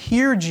that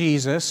hear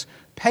Jesus,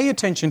 pay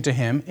attention to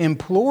him,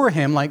 implore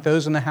him, like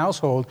those in the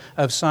household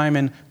of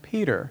Simon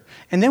Peter.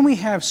 And then we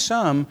have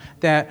some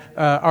that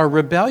are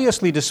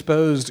rebelliously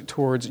disposed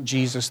towards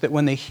Jesus, that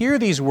when they hear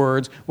these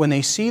words, when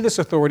they see this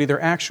authority,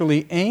 they're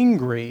actually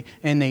angry,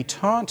 and they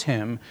taunt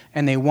him,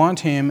 and they want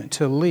him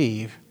to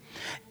leave.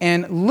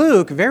 And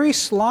Luke very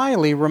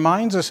slyly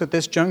reminds us at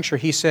this juncture,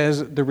 he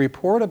says, the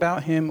report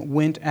about him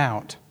went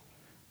out.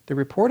 The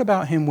report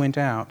about him went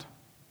out.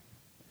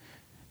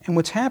 And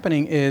what's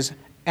happening is,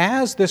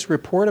 as this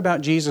report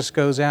about Jesus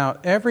goes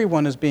out,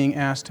 everyone is being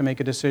asked to make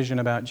a decision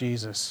about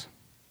Jesus.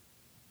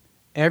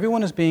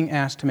 Everyone is being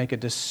asked to make a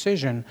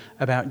decision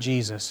about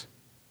Jesus.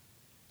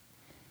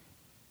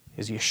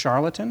 Is he a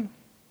charlatan?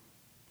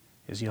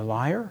 Is he a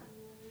liar?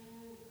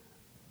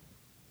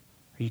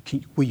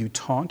 Will you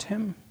taunt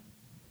him?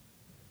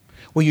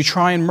 Will you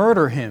try and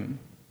murder him?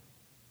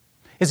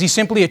 Is he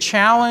simply a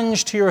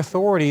challenge to your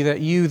authority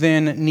that you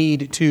then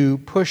need to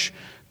push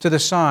to the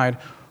side?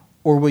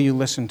 Or will you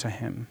listen to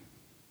him?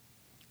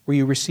 Will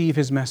you receive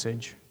his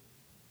message?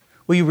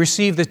 Will you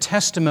receive the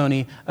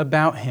testimony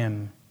about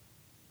him?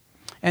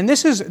 And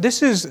this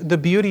is the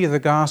beauty of the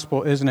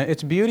gospel, isn't it?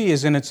 Its beauty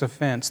is in its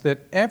offense,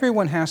 that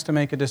everyone has to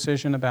make a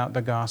decision about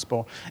the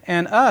gospel.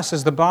 And us,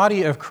 as the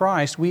body of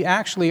Christ, we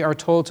actually are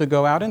told to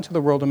go out into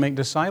the world and make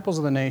disciples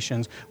of the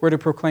nations. We're to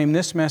proclaim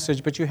this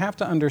message, but you have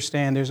to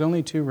understand there's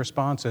only two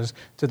responses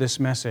to this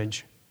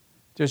message.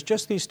 There's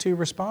just these two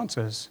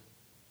responses.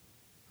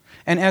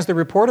 And as the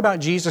report about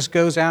Jesus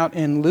goes out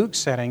in Luke's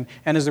setting,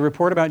 and as the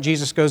report about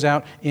Jesus goes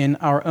out in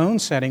our own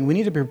setting, we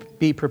need to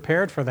be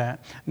prepared for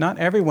that. Not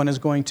everyone is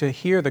going to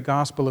hear the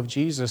gospel of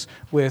Jesus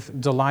with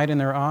delight in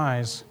their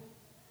eyes.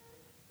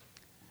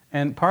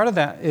 And part of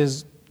that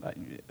is,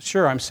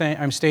 sure, I'm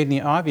stating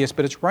the obvious,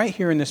 but it's right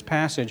here in this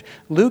passage.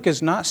 Luke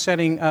is not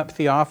setting up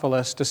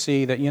Theophilus to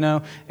see that,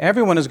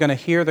 everyone is going to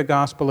hear the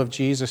gospel of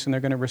Jesus and they're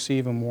going to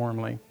receive him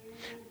warmly.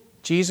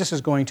 Jesus is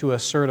going to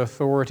assert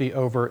authority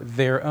over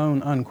their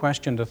own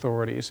unquestioned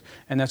authorities,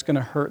 and that's going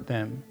to hurt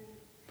them.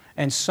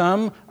 And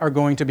some are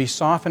going to be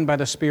softened by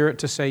the Spirit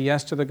to say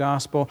yes to the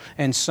gospel,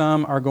 and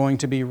some are going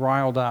to be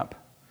riled up.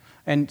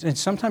 And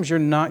sometimes you're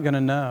not going to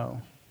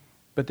know.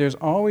 But there's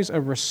always a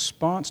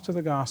response to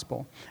the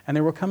gospel. And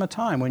there will come a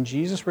time when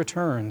Jesus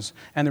returns,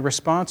 and the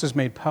response is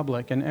made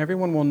public, and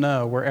everyone will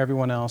know where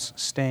everyone else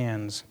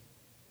stands.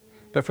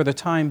 But for the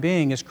time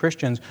being, as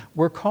Christians,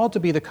 we're called to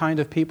be the kind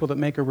of people that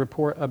make a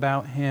report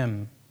about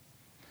him.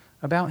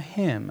 about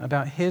Him,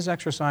 about His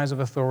exercise of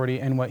authority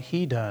and what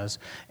He does.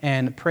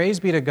 And praise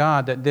be to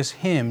God that this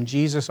Him,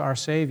 Jesus our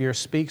Savior,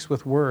 speaks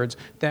with words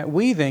that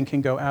we then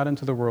can go out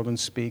into the world and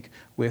speak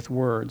with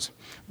words.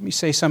 Let me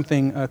say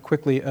something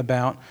quickly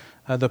about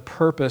the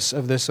purpose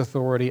of this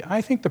authority.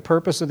 I think the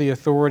purpose of the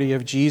authority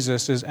of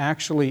Jesus is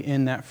actually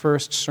in that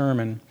first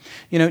sermon.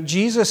 You know,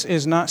 Jesus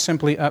is not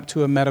simply up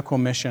to a medical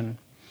mission.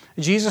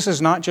 Jesus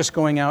is not just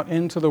going out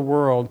into the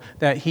world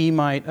that He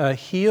might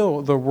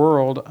heal the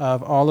world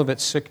of all of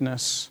its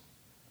sickness.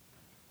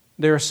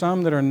 There are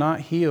some that are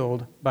not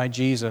healed by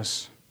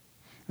Jesus.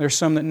 There are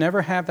some that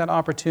never have that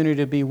opportunity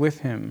to be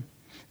with Him,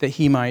 that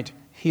He might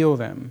heal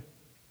them.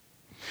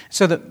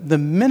 So the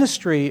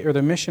ministry or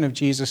the mission of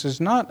Jesus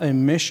is not a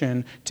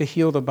mission to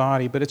heal the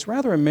body, but it's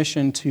rather a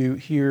mission to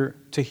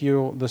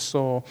heal the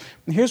soul.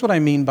 And here's what I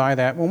mean by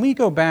that. When we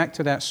go back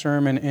to that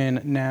sermon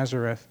in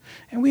Nazareth,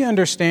 and we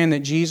understand that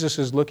Jesus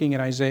is looking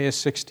at Isaiah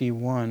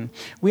 61,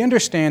 we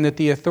understand that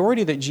the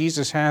authority that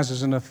Jesus has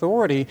is an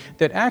authority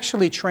that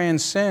actually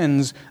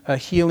transcends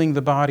healing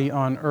the body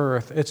on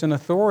earth. It's an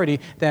authority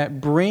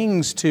that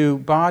brings to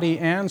body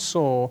and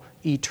soul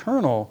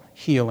eternal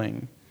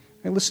healing.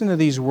 And listen to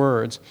these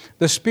words.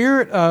 The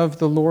Spirit of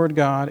the Lord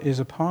God is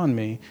upon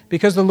me,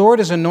 because the Lord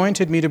has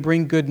anointed me to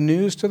bring good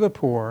news to the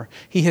poor.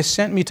 He has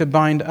sent me to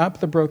bind up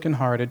the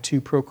brokenhearted,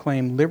 to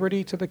proclaim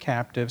liberty to the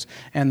captives,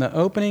 and the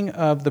opening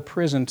of the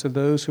prison to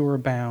those who are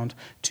bound,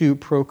 to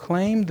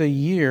proclaim the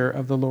year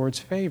of the Lord's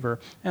favor.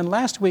 And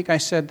last week I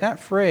said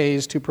that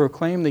phrase, to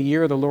proclaim the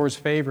year of the Lord's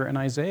favor, in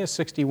Isaiah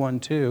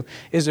 61:2,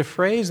 is a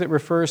phrase that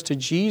refers to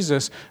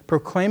Jesus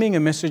proclaiming a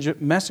message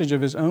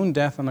of His own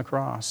death on the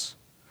cross.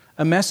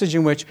 A message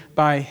in which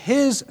by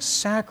His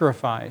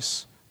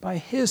sacrifice,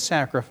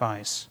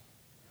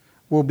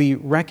 we'll be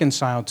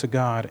reconciled to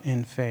God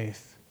in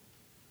faith.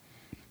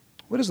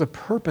 What is the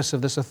purpose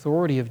of this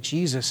authority of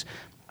Jesus?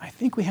 I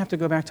think we have to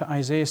go back to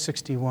Isaiah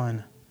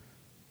 61.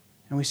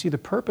 And we see the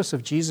purpose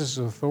of Jesus'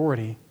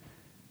 authority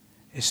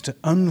is to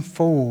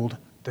unfold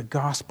the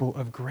gospel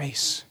of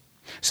grace,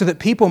 so that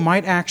people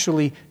might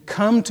actually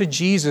come to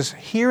Jesus,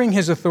 hearing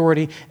His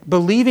authority,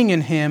 believing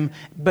in Him,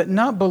 but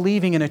not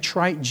believing in a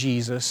trite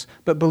Jesus,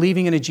 but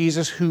believing in a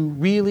Jesus who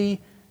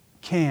really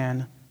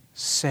can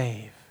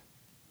save.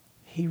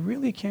 He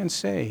really can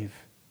save.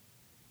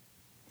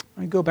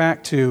 I go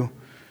back to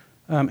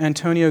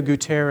Antonio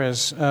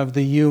Guterres of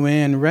the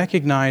UN,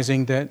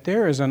 recognizing that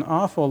there is an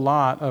awful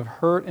lot of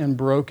hurt and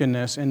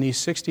brokenness in these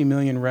 60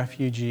 million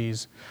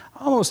refugees,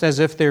 almost as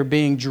if they're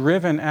being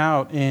driven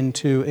out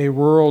into a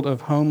world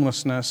of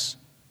homelessness.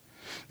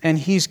 And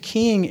he's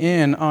keying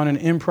in on an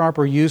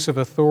improper use of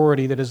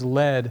authority that has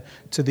led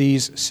to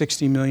these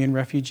 60 million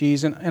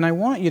refugees. And I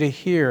want you to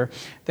hear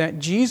that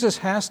Jesus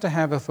has to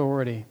have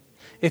authority.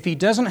 If He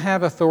doesn't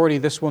have authority,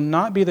 this will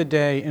not be the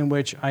day in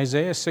which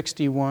Isaiah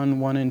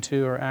 61, 1 and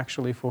 2 are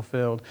actually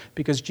fulfilled,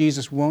 because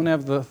Jesus won't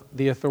have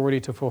the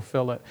authority to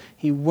fulfill it.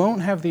 He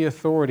won't have the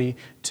authority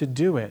to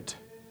do it.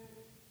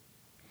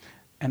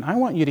 And I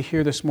want you to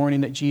hear this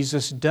morning that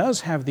Jesus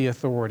does have the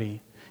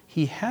authority.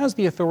 He has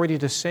the authority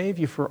to save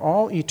you for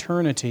all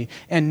eternity,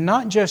 and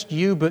not just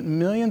you, but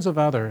millions of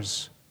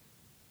others.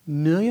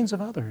 Millions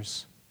of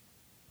others.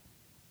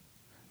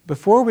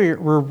 Before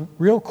we're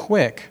real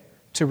quick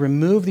to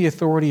remove the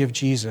authority of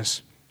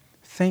Jesus,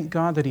 thank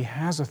God that He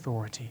has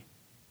authority.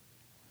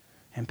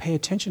 And pay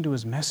attention to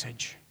His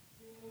message.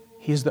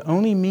 He is the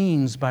only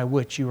means by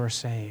which you are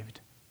saved.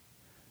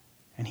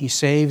 And He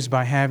saves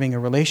by having a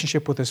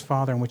relationship with His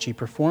Father in which He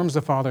performs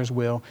the Father's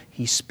will.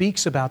 He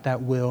speaks about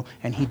that will,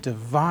 and He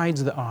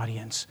divides the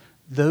audience,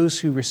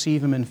 those who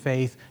receive Him in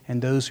faith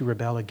and those who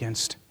rebel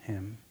against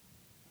Him.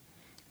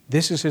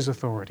 This is His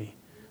authority.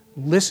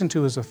 Listen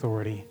to His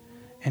authority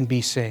and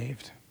be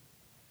saved.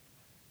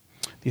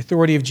 The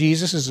authority of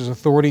Jesus is His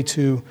authority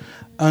to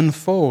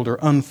unfold or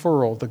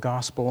unfurl the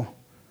gospel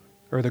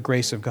or the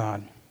grace of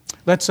God.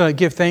 Let's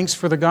give thanks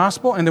for the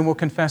gospel, and then we'll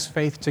confess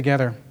faith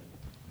together.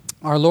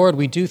 Our Lord,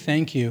 we do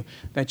thank You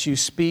that You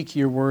speak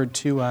Your word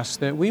to us,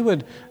 that we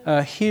would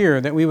hear,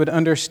 that we would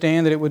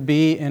understand, that it would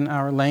be in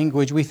our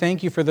language. We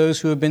thank You for those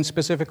who have been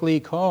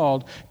specifically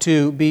called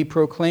to be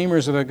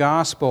proclaimers of the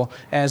gospel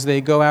as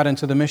they go out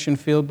into the mission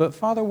field. But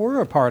Father, we're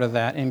a part of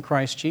that in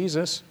Christ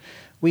Jesus.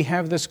 We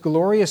have this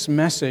glorious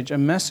message, a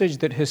message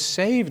that has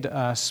saved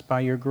us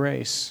by Your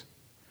grace,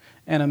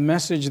 and a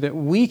message that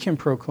we can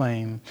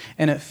proclaim.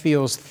 And it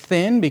feels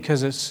thin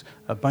because it's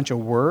a bunch of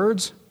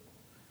words,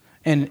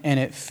 and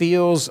it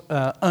feels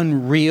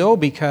unreal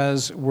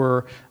because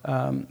we're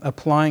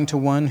applying to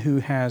one who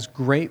has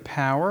great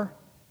power.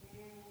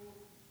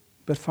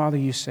 But Father,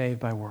 You save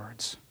by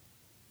words.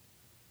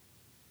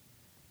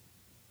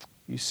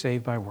 You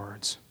save by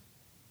words.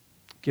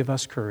 Give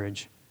us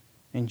courage.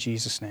 In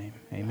Jesus' name,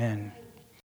 amen.